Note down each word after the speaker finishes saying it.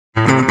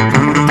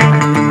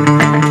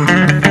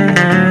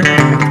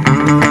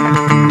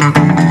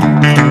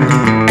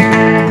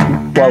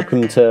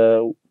Welcome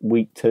to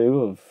week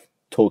 2 of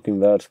Talking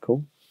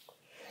Vertical.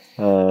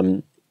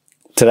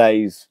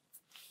 Today's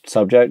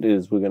subject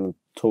is we're going to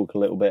talk a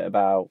little bit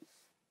about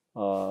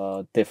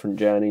our different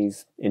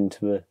journeys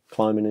into the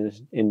climbing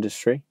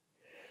industry.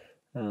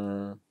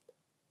 This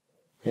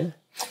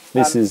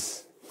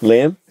is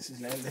Liam. This is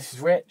Liam. This is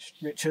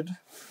Richard.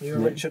 Are you a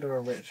Richard or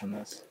a Rich on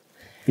this?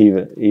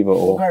 Either or.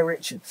 We'll go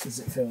Richard because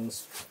it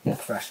feels more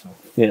professional.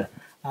 Yeah.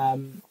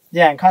 And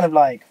kind of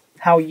like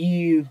how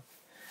you,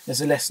 as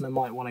a listener,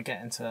 might want to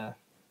get into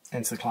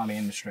the climbing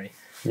industry.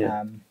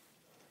 Yeah.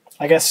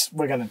 I guess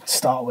we're going to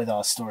start with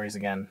our stories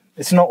again.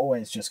 It's not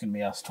always just going to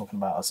be us talking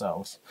about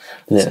ourselves.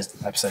 This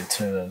is episode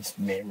 2 of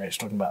me and Rich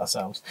talking about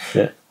ourselves.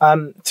 Yeah.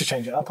 To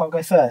change it up, I'll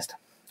go first.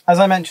 As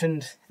I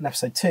mentioned in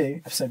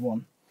episode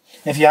 1,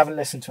 if you haven't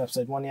listened to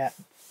episode 1 yet,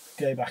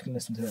 go back and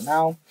listen to it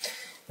now.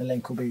 The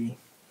link will be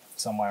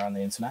somewhere on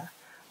the internet.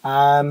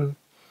 I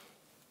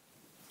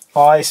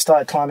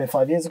started climbing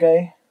 5 years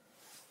ago,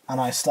 and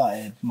I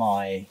started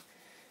my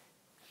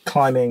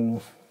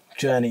climbing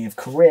journey of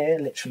career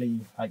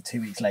literally like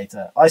 2 weeks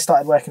later. I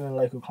started working in a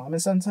local climbing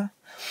centre.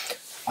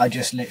 I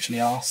just literally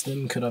asked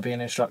them, could I be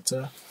an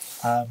instructor?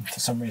 For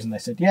some reason they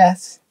said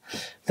yes.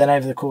 Then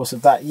over the course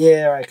of that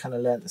year, I kind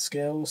of learnt the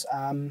skills.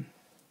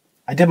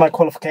 I did my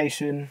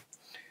qualification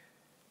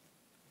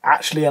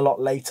actually a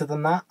lot later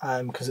than that,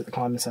 because at the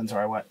climbing centre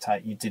I worked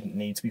at, you didn't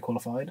need to be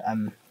qualified.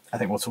 I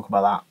think we'll talk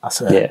about that.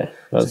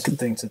 That's a good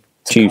thing to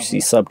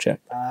juicy cover.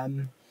 Subject.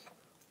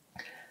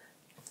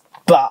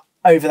 But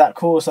over that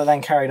course, I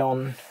then carried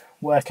on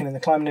working in the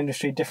climbing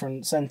industry,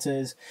 different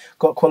centres,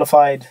 got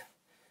qualified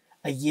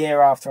a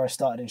year after I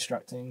started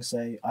instructing,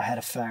 so I had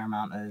a fair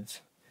amount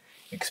of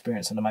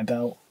experience under my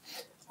belt.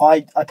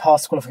 I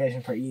passed the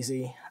qualification pretty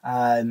easy.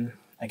 Again,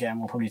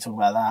 we'll probably talk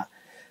about that.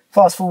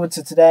 Fast forward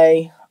to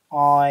today,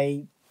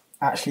 I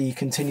actually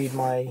continued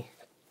my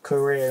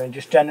career in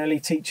just generally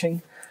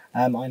teaching.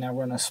 I now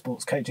run a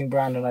sports coaching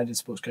brand, and I did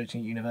sports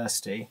coaching at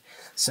university.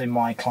 So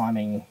my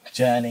climbing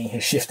journey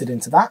has shifted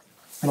into that,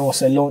 and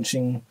also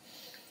launching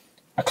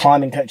a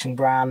climbing coaching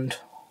brand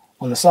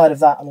on the side of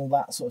that and all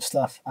that sort of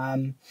stuff.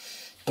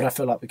 But I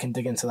feel like we can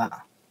dig into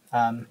that.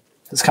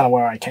 That's kind of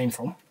where I came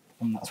from,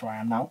 and that's where I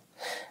am now.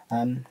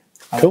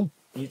 Cool.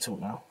 You talk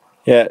now.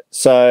 Yeah,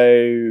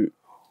 so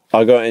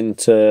I got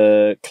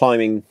into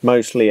climbing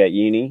mostly at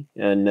uni,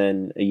 and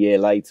then a year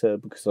later,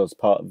 because I was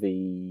part of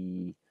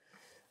the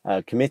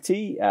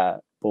committee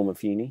at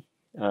Bournemouth Uni,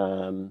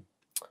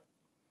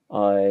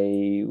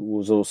 I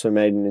was also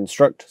made an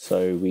instructor,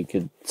 so we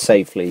could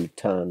safely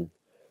turn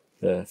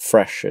the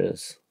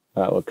freshers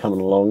that were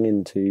coming along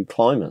into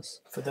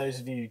climbers. For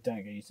those of you who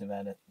don't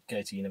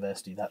go to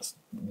university, that's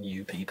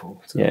new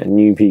people.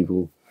 New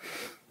people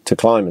to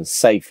climbers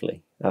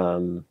safely.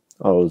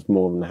 I was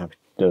more than happy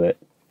to do it.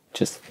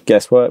 Just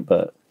guesswork,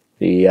 but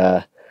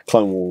the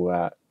climb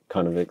wall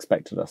kind of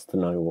expected us to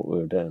know what we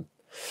were doing.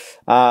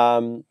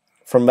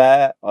 From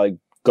there, I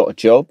got a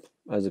job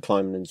as a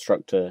climbing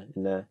instructor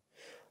in there.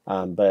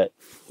 But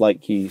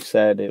like you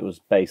said, it was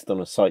based on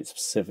a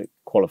site-specific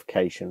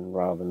qualification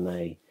rather than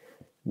a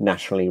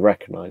nationally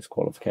recognised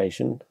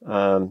qualification.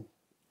 Going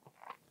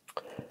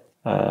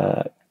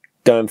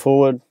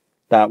forward,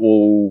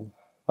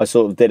 I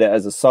sort of did it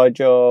as a side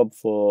job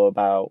for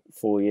about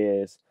 4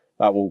 years.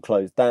 That will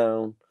closed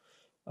down.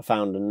 I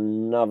found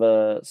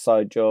another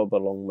side job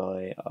along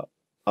my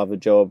other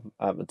job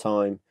at the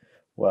time,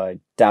 where I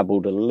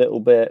dabbled a little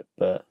bit,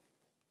 but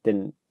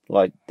did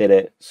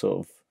it sort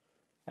of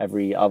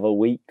every other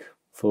week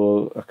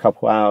for a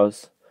couple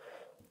hours.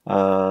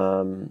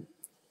 And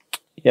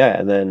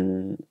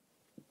then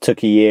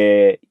took a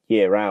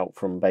year out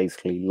from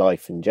basically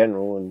life in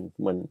general,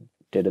 and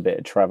did a bit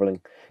of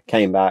travelling,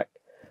 came back,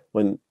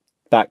 went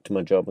back to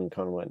my job and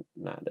kind of went,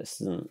 nah,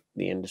 this isn't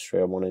the industry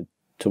I wanted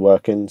to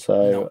work in.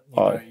 So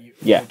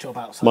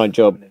my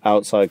job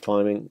outside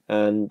climbing,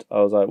 and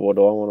I was like, what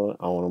do I want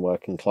to? I want to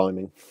work in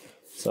climbing.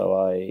 So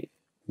I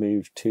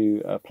moved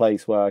to a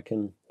place where I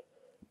can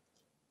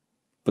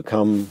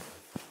become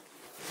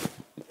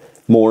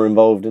more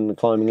involved in the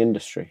climbing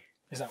industry.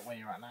 Is that where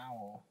you're at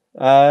now?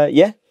 Or?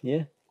 Yeah.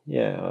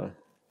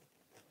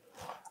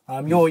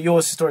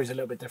 Your story is a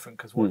little bit different,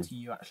 because what do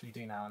you actually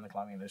do now in the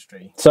climbing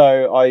industry?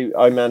 So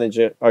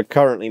I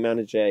currently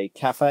manage a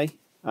cafe,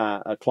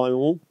 a climbing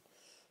wall.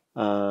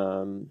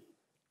 But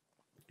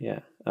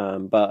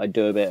I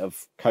do a bit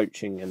of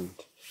coaching and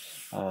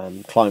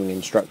climbing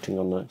instructing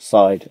on the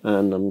side,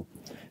 and I'm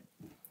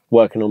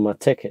working on my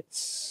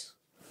tickets,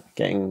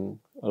 getting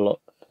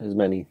as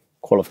many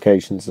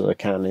qualifications as I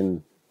can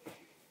in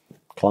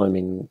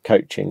climbing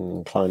coaching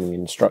and climbing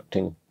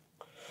instructing.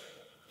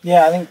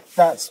 Yeah, I think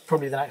that's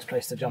probably the next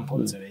place to jump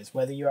onto, is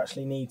whether you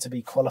actually need to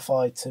be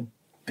qualified to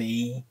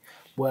be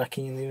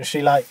working in the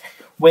industry. Like,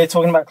 we're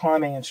talking about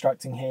climbing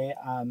instructing here.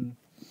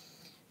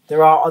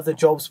 There are other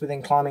jobs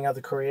within climbing,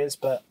 other careers,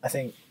 but I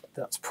think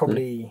that's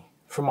probably,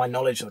 from my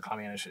knowledge of the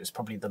climbing industry, it's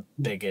probably the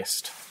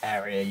biggest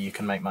area you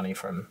can make money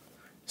from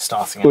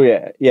starting out. Oh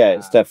yeah,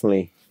 it's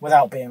definitely,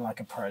 without being like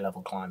a pro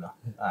level climber.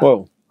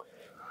 Well,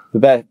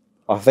 the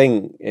I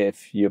think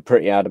if you're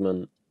pretty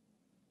adamant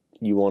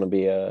you want to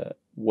be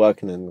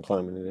working in the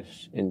climbing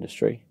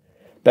industry,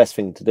 best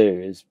thing to do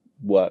is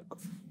work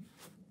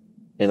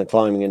in a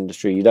climbing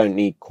industry. You don't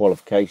need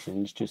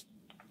qualifications, just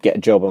get a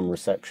job on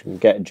reception,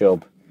 get a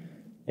job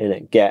in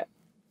it,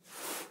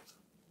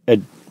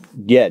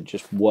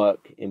 just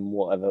work in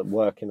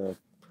a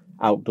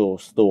outdoor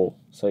store.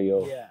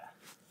 So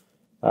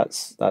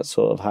that's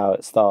sort of how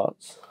it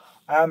starts.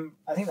 I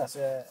think that's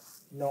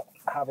not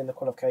having the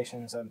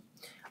qualifications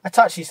a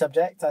touchy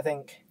subject. I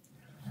think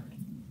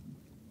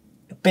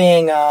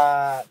being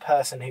a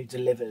person who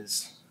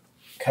delivers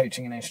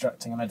coaching and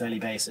instructing on a daily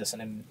basis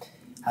and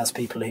has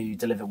people who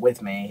deliver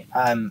with me,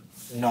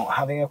 not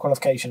having a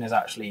qualification is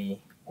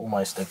actually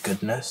almost a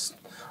goodness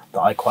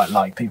that I quite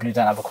like. People who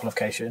don't have a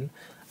qualification.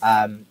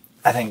 I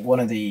think one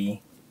of the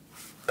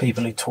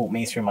people who taught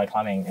me through my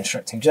climbing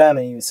instructing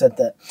journey said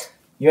that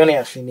you only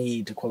actually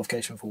need a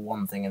qualification for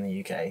one thing in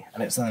the UK,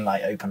 and it's something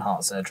like open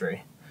heart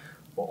surgery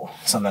or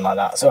something like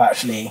that. So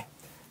actually,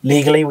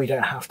 legally, we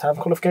don't have to have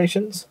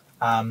qualifications.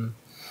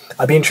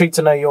 I'd be intrigued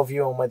to know your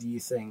view on whether you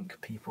think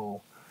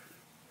people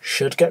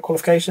should get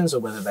qualifications or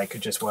whether they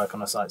could just work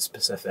on a site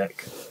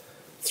specific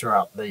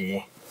throughout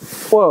the.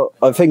 Well,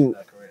 I think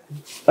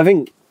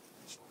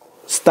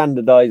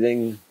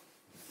standardizing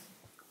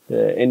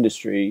the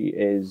industry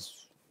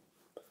is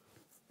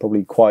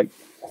probably quite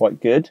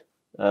good,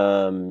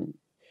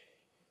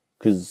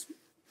 because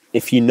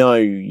if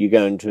you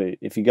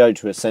go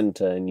to a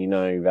centre and you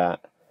know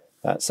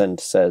that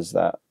centre says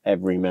that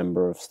every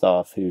member of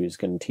staff who is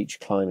going to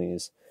teach climbing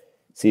is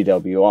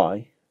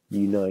CWI,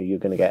 you know you're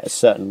going to get a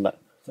certain.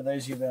 For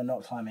those of you who are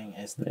not climbing,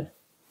 is the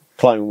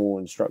climbing wall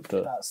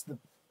instructor. That's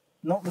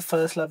not the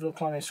first level of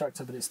climbing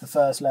instructor, but it's the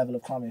first level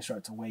of climbing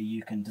instructor where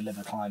you can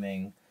deliver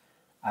climbing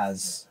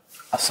as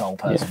a sole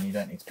person. Yeah. You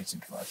don't need to be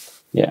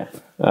supervised. Yeah.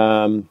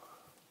 And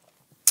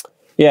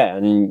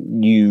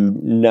you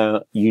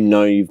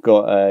know you've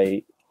got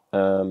a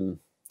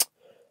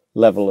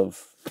level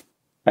of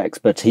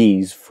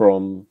expertise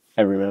from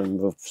every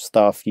member of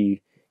staff you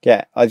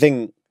get. I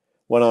think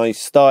when I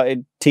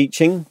started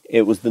teaching,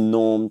 it was the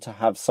norm to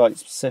have site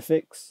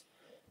specifics,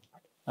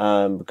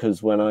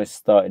 because when I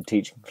started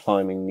teaching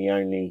climbing, the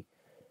only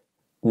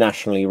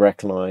nationally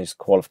recognised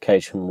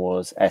qualification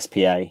was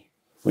SPA,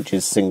 which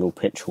is single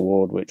pitch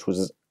award, which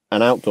was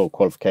an outdoor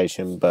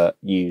qualification but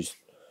used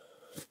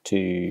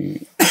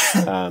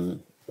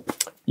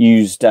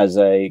as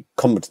a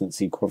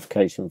competency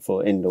qualification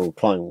for indoor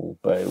climbing wall,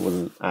 but it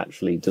wasn't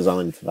actually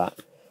designed for that.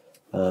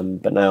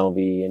 But now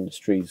the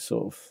industry's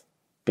sort of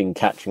been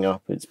catching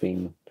up. It's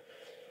been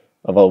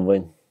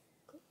evolving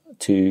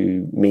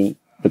to meet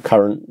the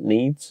current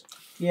needs.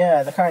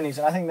 Yeah, the current needs,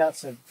 and I think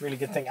that's a really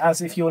good thing.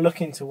 As if you're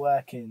looking to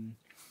work in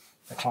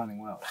the climbing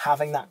world,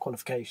 having that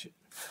qualification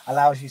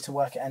allows you to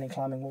work at any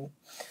climbing wall.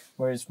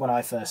 Whereas when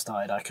I first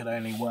started, I could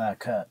only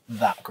work at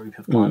that group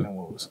of climbing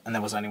walls, and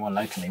there was only one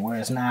locally.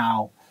 Whereas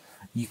now,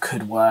 you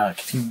could work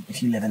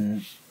if you live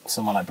in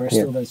somewhere like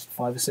Bristol, there's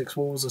 5 or 6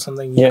 walls or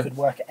something. You could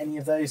work at any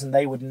of those, and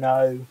they would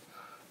know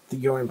that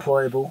you're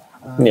employable.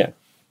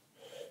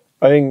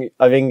 I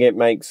think it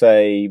makes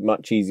a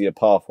much easier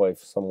pathway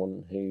for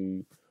someone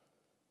who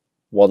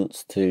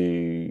wants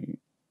to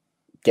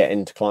get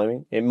into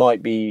climbing. It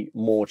might be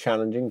more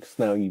challenging because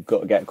now you've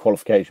got to get a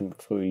qualification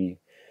before you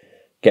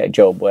get a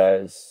job,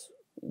 whereas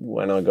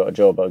when I got a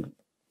job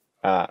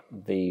at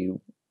the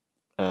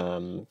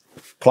climbing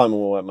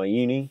wall at my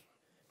uni,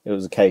 it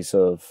was a case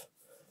of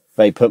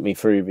they put me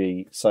through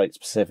the site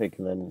specific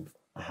and then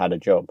I had a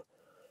job.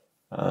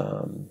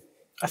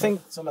 I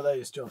think some of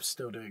those jobs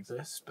still do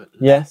exist, but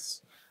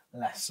less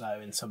so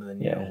in some of the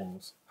newer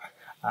walls.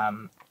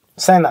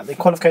 Saying that, the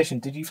qualification,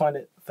 did you find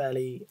it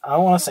fairly, I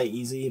don't want to say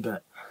easy,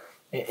 but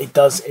it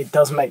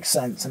does make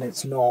sense, and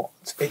it's not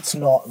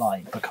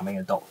like becoming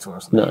a doctor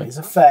or something. No. It's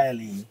a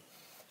fairly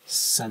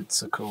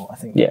sensical, I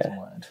think that's the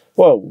word.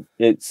 Well,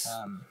 it's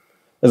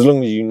as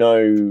long as you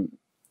know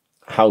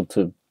how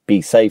to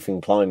be safe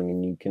in climbing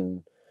and you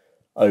can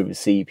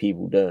oversee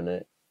people doing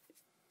it,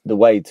 the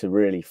way to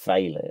really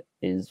fail it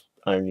is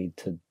only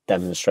to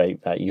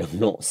demonstrate that you're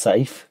not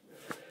safe.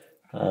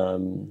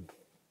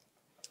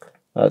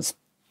 That's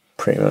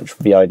pretty much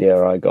the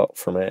idea I got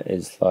from it.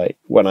 Is like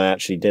when I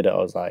actually did it, I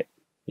was like,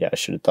 yeah, I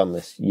should have done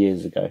this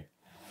years ago.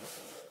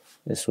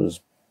 This was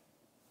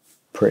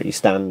pretty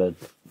standard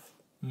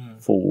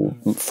for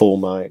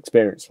my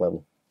experience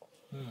level.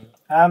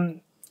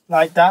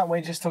 Like that,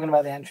 we're just talking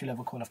about the entry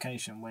level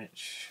qualification,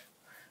 which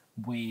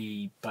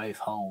we both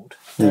hold.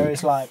 There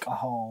is like a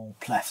whole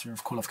plethora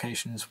of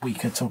qualifications we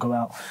could talk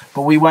about,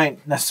 but we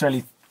won't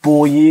necessarily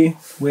bore you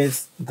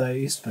with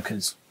those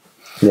because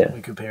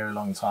we could be here a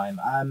long time.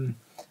 I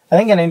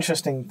think an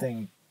interesting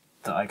thing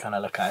that I kind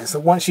of look at is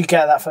that once you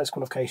get that first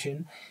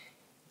qualification,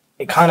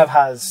 it kind of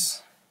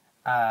has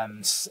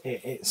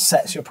it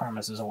sets your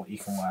parameters of what you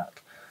can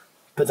work,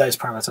 but those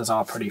parameters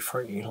are pretty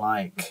free.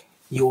 Like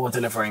you're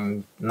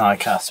delivering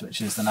NICAS, which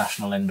is the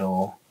National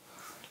Indoor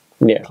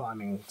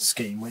climbing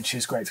scheme, which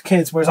is great for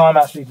kids, whereas I'm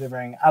actually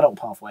delivering adult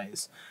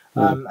pathways.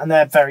 And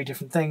they're very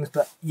different things,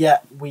 but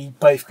yet we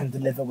both can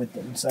deliver with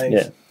them.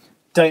 So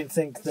don't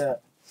think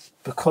that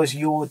because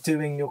you're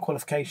doing your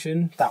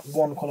qualification, that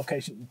one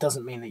qualification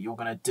doesn't mean that you're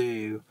going to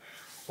do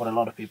what a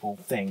lot of people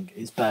think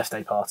is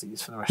birthday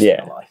parties for the rest of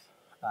your life.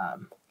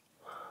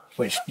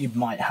 Which you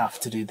might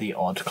have to do the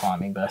odd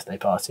climbing birthday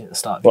party at the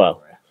start of your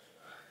career.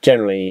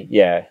 Generally,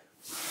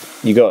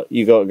 you got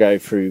to go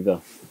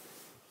through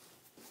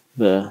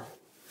the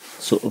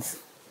sort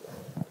of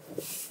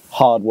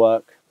hard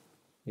work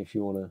if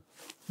you want to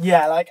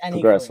like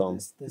any progress career, on.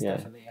 There's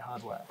definitely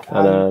hard work.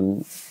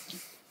 And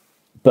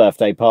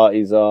birthday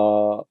parties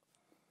are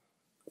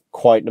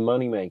quite the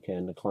money maker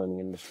in the climbing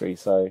industry.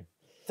 So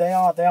they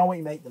are what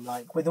you make them.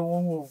 Like with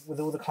all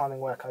the climbing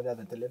work I've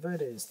ever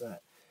delivered, is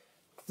that,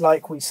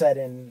 like we said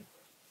in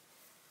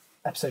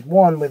episode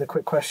 1 with a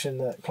quick question,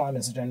 that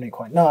climbers are generally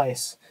quite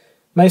nice.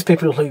 Most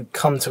people who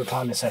come to a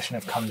climbing session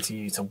have come to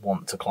you to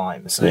want to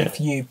climb. So if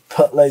you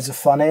put loads of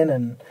fun in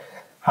and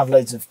have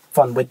loads of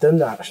fun with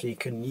them, actually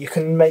you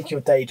can make your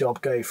day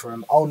job go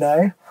from, oh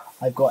no,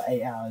 I've got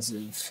 8 hours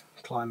of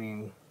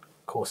climbing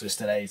courses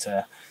today,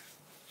 to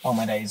on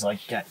my days I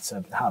get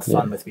to have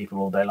fun with people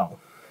all day long.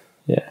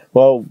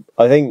 Well,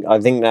 I think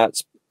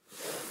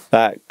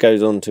that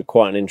goes on to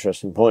quite an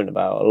interesting point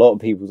about a lot of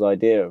people's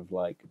idea of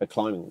like a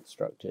climbing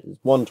instructor is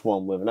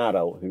one-to-one with an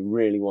adult who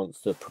really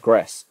wants to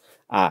progress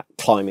at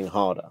climbing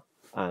harder,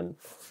 and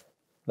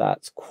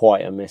that's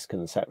quite a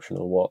misconception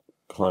of what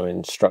climbing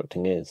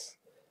instructing is.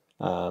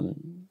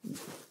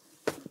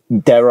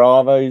 There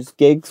are those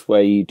gigs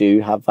where you do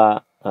have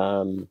that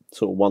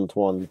sort of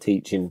one-to-one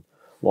teaching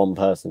one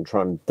person,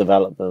 trying to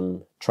develop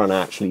them, trying to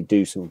actually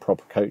do some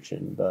proper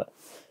coaching. But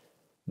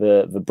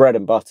the bread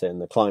and butter in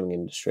the climbing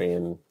industry,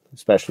 and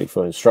especially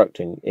for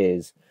instructing,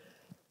 is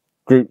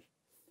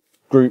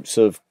groups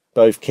of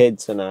both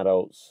kids and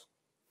adults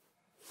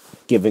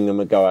giving them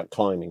a go at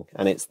climbing.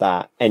 And it's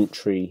that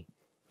entry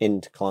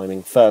into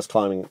climbing, first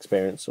climbing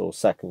experience or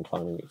second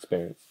climbing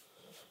experience.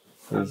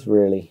 There's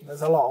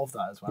a lot of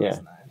that as well,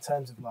 isn't there? In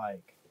terms of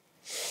like,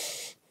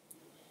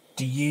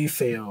 do you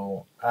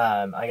feel,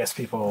 I guess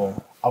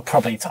I'll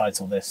probably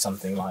title this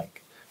something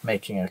like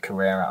making a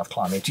career out of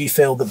climbing. Do you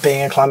feel that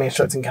being a climbing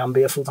instructor can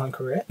be a full-time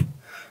career?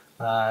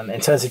 In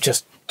terms of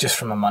just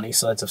from a money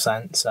side of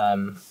sense,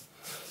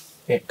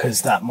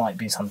 because that might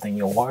be something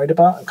you're worried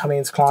about coming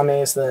into climbing,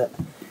 is that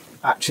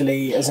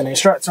actually as an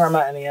instructor I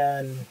might only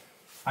earn,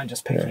 I'm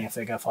just picking a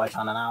figure,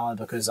 £5 an hour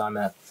because I'm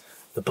at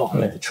the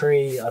bottom of the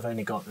tree. I've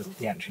only got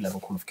the entry level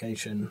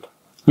qualification.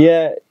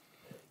 You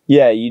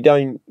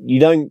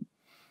don't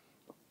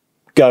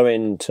go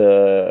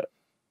into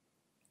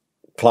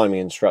climbing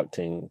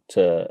instructing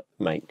to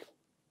make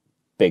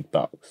big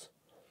bucks.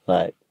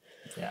 You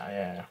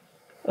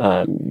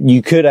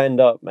could end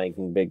up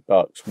making big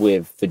bucks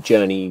with the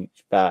journey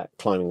that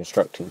climbing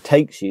instructing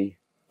takes you,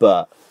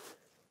 but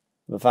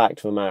the fact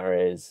of the matter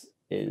is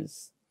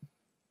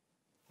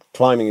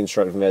climbing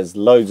instructing, there's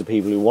loads of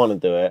people who want to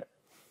do it,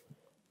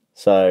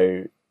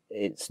 so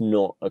it's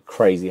not a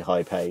crazy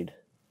high paid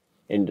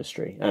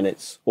industry, and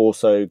it's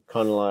also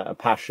kind of like a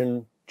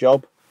passion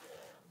job,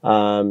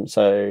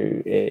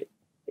 so it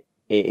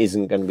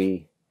isn't going to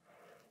be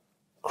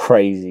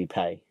crazy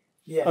pay.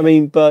 I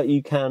mean, but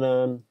you can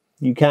earn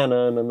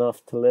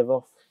enough to live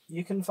off.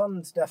 You can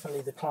fund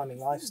definitely the climbing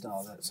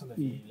lifestyle that some of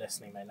you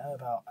listening may know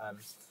about.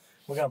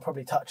 We're going to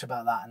probably touch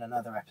about that in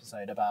another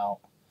episode, about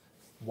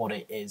what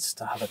it is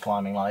to have a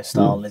climbing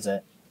lifestyle. Is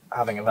it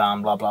having a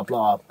van, blah blah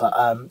blah? But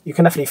you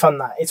can definitely fund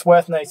that. It's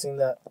worth noting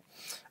that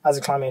as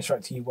a climbing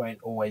instructor, you won't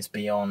always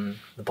be on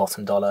the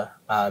bottom dollar.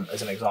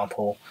 As an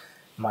example,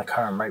 my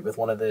current rate with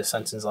one of the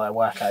centres I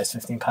work at is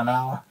 £15 an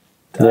hour,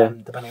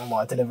 depending on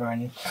what I deliver.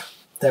 And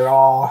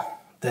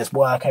there's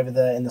work over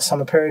in the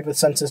summer period with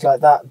centres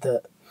like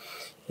that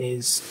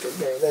is,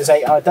 there's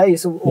 8 hour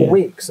days all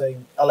week. So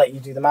I'll let you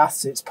do the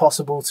maths. There is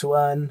possible to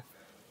earn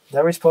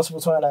a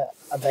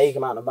vague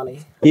amount of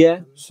money.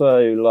 So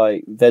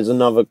like there's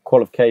another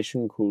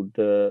qualification called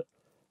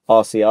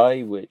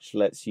RCI, which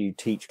lets you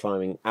teach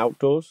climbing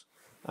outdoors,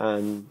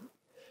 and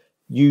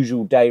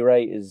usual day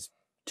rate is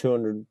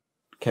 200,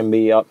 can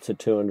be up to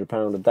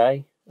 £200 a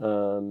day,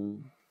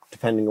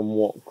 depending on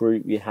what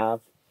group you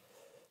have.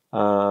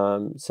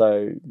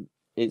 So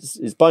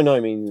it's by no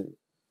means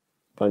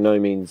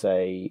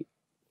a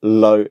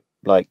low,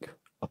 like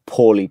a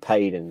poorly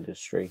paid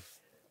industry,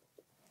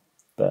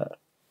 but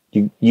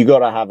you got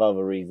to have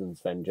other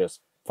reasons than just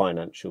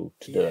financial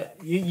to do it.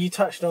 You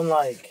touched on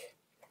like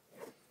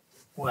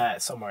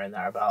somewhere in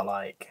there about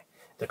like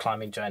the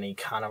climbing journey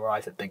can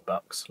arrive at big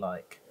bucks.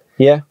 Like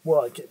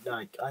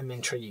I'm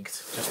intrigued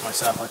just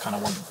myself. I kind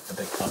of want the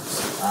big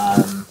bucks.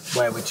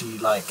 Where would you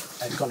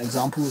have you got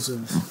examples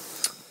of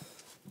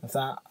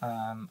that?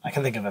 I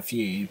can think of a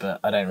few, but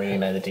I don't really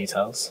know the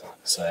details.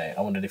 So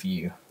I wondered if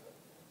you.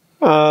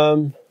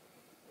 Well,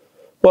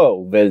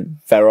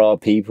 there are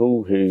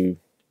people who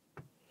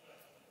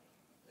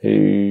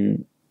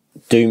do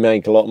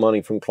make a lot of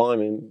money from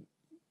climbing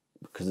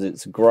because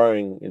it's a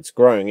growing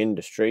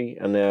industry,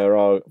 and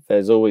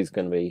there's always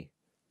going to be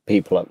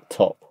people at the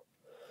top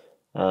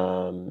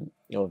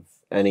of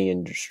any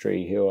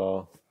industry who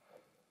are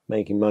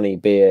making money,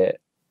 be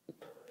it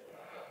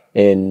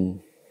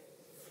in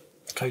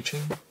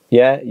coaching.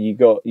 Yeah, you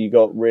got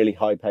really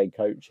high paid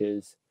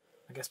coaches.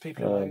 I guess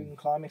people who own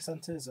climbing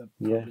centres are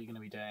probably going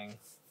to be doing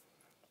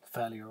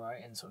fairly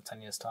alright in sort of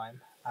 10 years'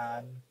 time.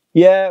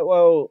 Yeah,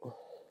 well,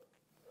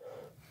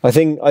 I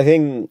think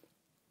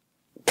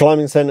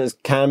climbing centres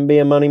can be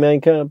a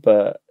moneymaker,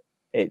 but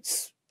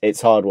it's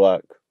hard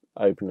work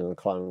opening a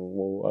climbing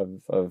wall.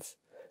 I've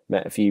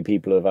met a few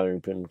people who have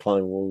opened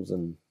climbing walls,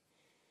 and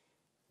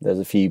there's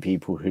a few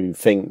people who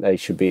think they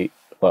should be,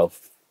 well,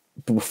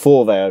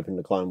 before they opened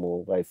the climbing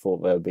wall, they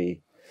thought they'd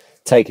be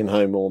taking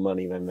home more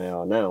money than they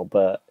are now,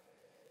 but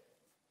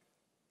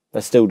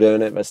they're still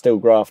doing it, they're still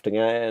grafting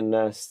at it, and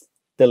they're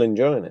still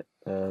enjoying it.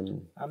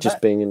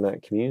 Just being in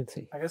that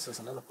community. I guess that's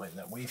another point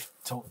that we've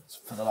talked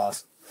for the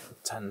last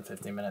 10,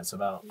 15 minutes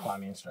about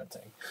climbing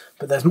instructing.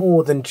 But there's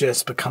more than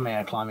just becoming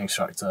a climbing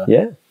instructor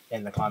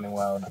in the climbing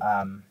world.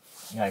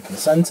 You know, you can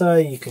centre,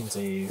 you can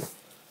do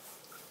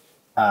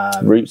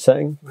route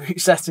setting. Route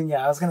setting,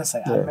 yeah. I was going to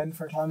say admin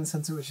for a climbing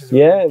centre, which is a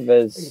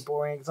really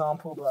boring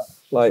example, but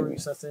like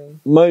route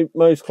setting.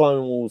 Most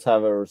climbing walls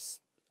have a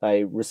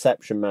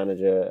reception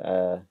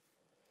manager,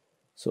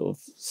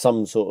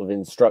 some sort of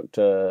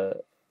instructor,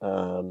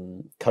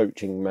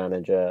 coaching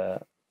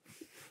manager,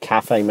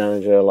 cafe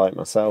manager like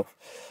myself,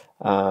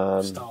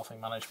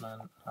 staffing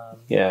management.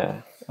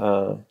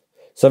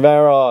 So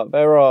there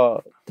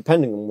are,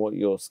 depending on what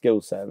your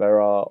skill set, there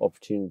are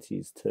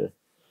opportunities to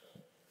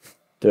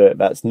do it.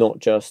 That's not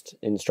just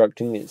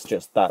instructing; it's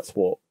just that's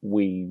what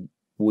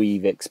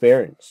we've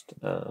experienced.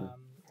 And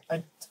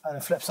on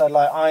the flip side,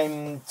 like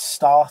I'm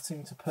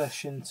starting to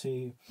push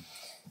into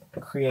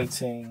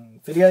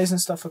creating videos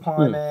and stuff for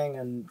climbing,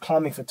 and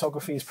climbing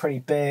photography is pretty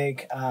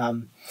big.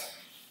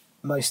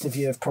 Most of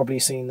you have probably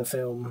seen the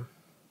film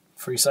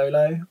Free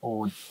Solo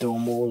or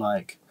Dawn Wall,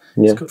 like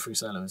it's called Free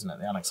Solo, isn't it?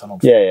 The Alex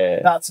Honnold film.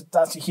 Yeah.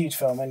 That's a huge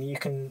film,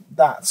 and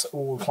that's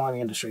all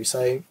climbing industry.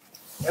 So,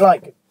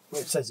 like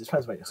it says, it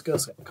depends about your skill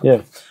set.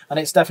 And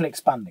it's definitely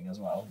expanding as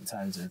well in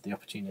terms of the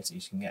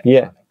opportunities you can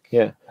get.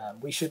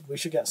 We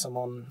should get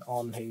someone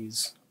on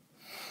who's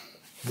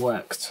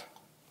worked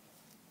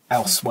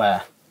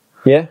elsewhere.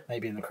 Yeah.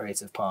 Maybe in the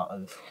creative part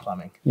of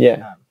climbing.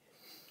 Yeah.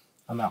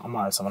 I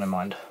might have someone in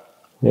mind.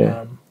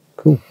 Yeah.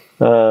 Cool.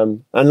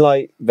 And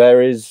like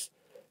there is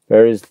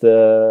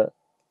the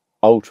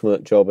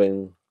ultimate job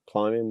in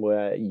climbing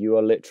where you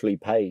are literally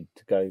paid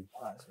to go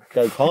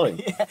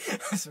climb.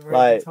 That's a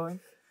really good point.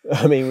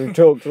 I mean, we've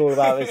talked all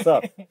about this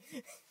stuff,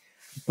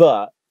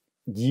 but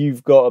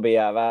you've got to be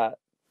at that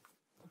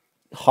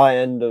high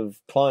end of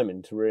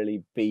climbing to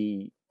really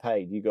be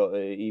paid. You've got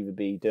to either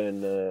be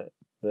doing the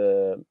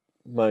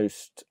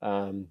most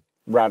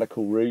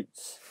radical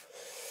routes,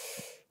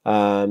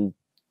 the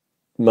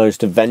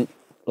most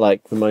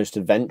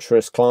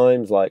adventurous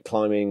climbs, like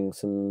climbing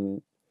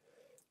some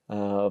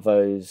of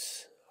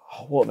those,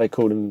 what are they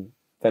called in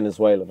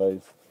Venezuela,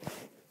 those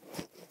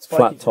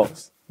flat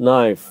tops?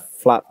 No,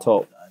 flat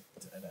top.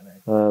 I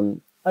don't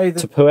know.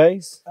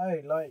 Tapues? Oh,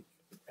 like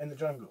in the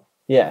jungle.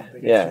 Yeah.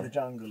 In the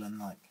jungle, and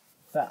like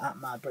that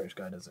mad British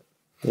guy does it.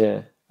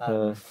 Yeah.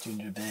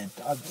 Ginger beard.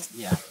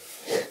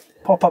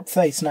 Pop up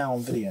face now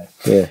on video.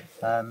 Yeah.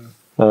 I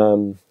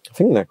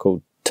think they're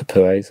called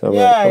tapues. I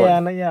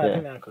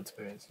think they're called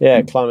tapues.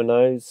 Yeah, climbing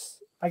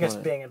those. I guess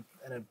being an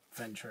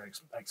adventure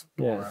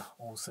explorer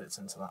all sits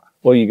into that.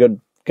 Well, you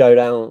could go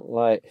down,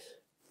 like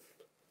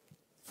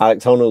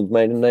Alex Honnold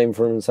made a name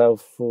for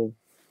himself for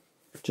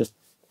just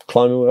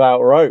climbing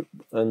without a rope,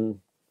 and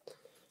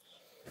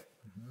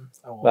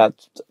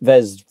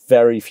there's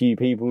very few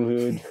people who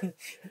would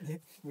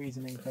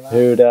reasoning for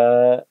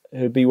that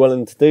who'd be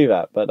willing to do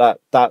that. But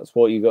that's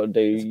what you got to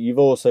do. You've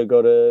also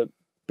got to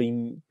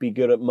be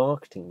good at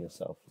marketing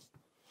yourself.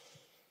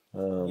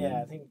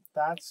 I think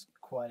that's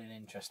quite an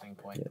interesting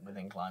point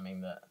within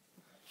climbing, that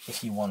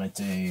if you want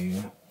to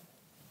do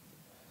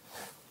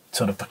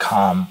sort of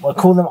become,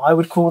 I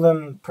would call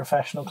them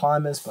professional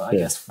climbers, but I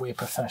guess we're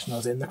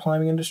professionals in the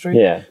climbing industry.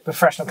 Yeah.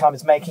 Professional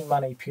climbers making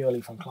money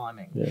purely from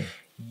climbing. Yeah.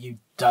 You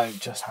don't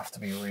just have to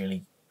be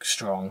really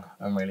strong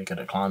and really good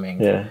at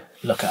climbing. Yeah.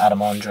 Look at Adam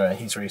Ondra.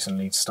 He's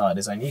recently started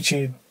his own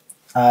YouTube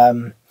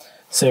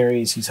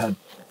series. He's had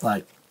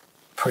like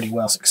pretty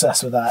well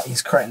success with that.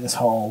 He's creating this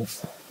whole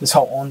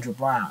Ondra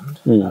brand.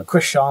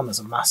 Chris Sharma's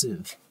a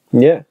massive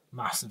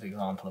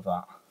example of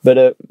that.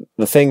 But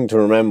the thing to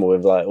remember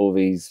with like all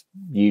these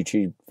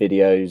YouTube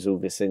videos, all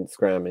this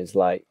Instagram, is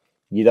like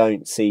you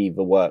don't see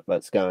the work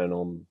that's going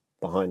on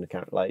behind the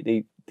camera. Like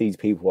these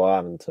people are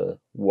having to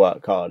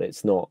work hard.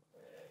 It's not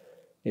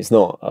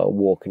a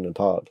walk in the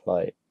park.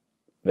 Like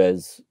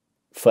there's,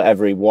 for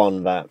every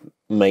one that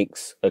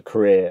makes a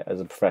career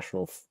as a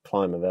professional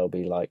climber, there'll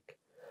be like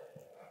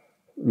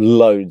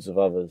loads of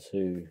others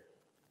who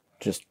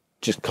just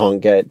can't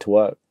get it to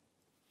work.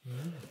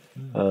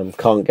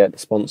 Can't get the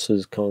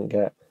sponsors, can't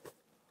get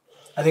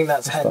I think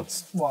that's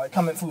hence why,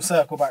 coming full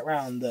circle back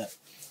round, that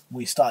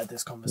we started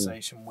this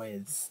conversation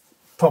with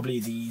probably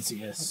the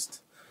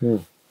easiest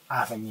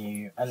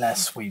avenue,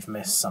 unless we've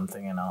missed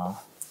something in our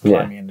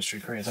climbing industry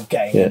careers, of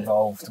getting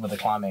involved with the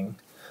climbing,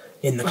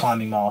 in the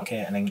climbing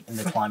market and in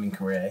the climbing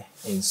career,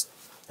 is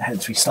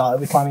hence we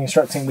started with climbing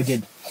instructing. We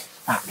did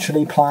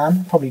actually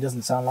plan, probably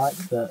doesn't sound like,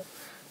 but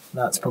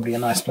that's probably a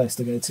nice place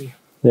to go to.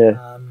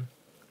 Yeah.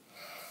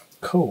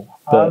 Cool.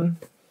 But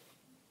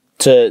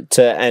to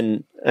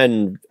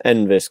end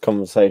this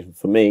conversation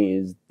for me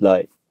is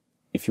like,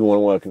 if you want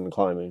to work in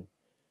the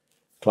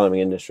climbing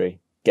industry,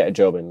 get a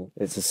job in.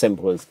 It's as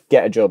simple as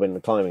get a job in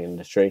the climbing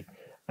industry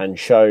and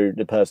show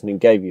the person who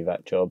gave you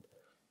that job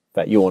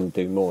that you want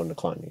to do more in the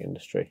climbing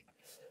industry.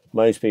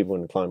 Most people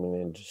in the climbing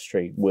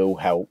industry will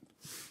help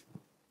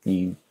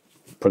you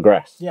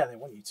progress. Yeah, they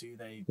want you to.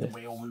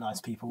 We're all nice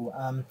people.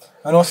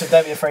 And also,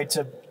 don't be afraid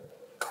to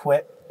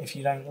quit if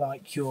you don't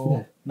like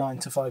your 9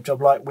 to 5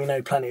 job. Like, we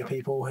know plenty of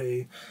people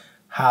who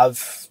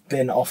have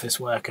been office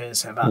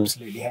workers, have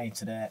absolutely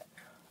hated it.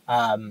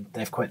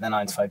 They've quit their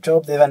 9 to 5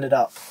 job. They've ended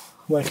up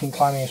working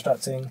climbing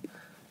instructing,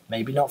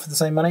 maybe not for the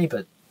same money,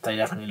 but they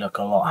definitely look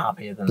a lot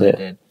happier than they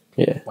did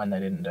when they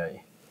didn't do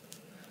it.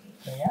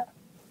 So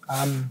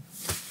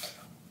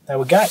there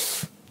we go.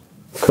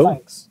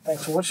 Cool.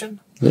 Thanks for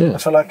watching. Yeah. I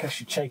feel like I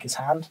should shake his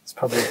hand. It's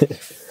probably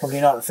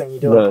not the thing you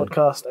do on a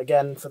podcast.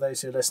 Again, for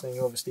those who are listening,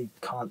 you obviously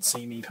can't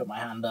see me put my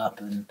hand up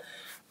and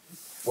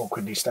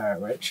awkwardly stare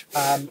at Rich.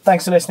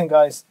 Thanks for listening,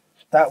 guys.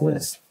 That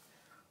was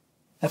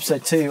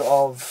episode 2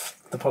 of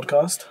the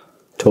podcast.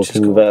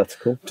 Talking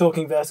Vertical.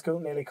 Talking Vertical.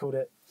 Nearly called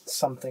it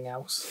something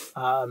else.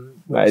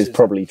 That is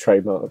probably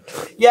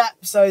trademarked. Yeah,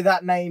 so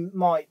that name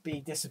might be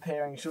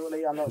disappearing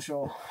shortly. I'm not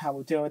sure how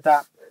we'll deal with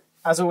that.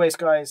 As always,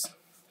 guys,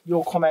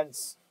 your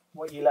comments,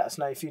 what you let us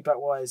know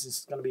feedback-wise,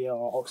 is going to be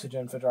our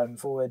oxygen for driving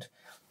forward.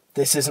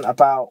 This isn't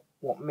about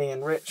what me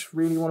and Rich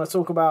really want to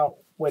talk about.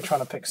 We're trying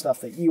to pick stuff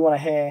that you want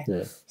to hear.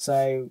 Yeah.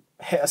 So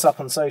hit us up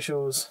on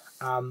socials.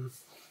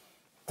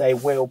 They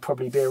will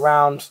probably be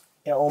around.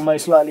 It will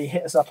most likely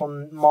hit us up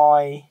on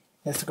my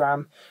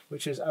Instagram,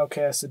 which is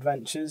LKS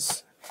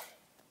Adventures.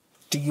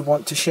 Do you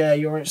want to share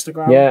your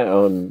Instagram? Yeah,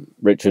 on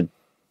Richard.w.fox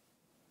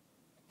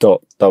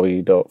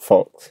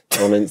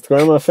on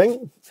Instagram, I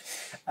think.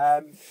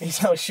 He's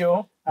not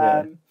sure.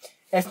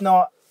 If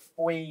not,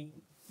 we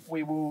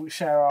will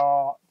share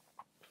our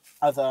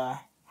other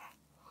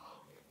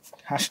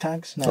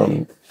hashtags,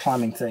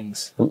 climbing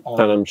things. And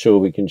I'm sure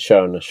we can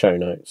show in the show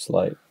notes,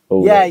 like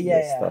all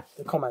stuff.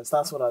 The comments.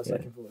 That's what I was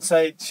looking for.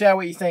 So share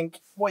what you think,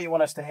 what you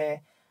want us to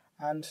hear,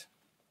 and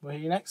we'll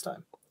hear you next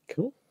time.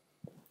 Cool.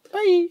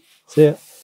 Bye. See ya.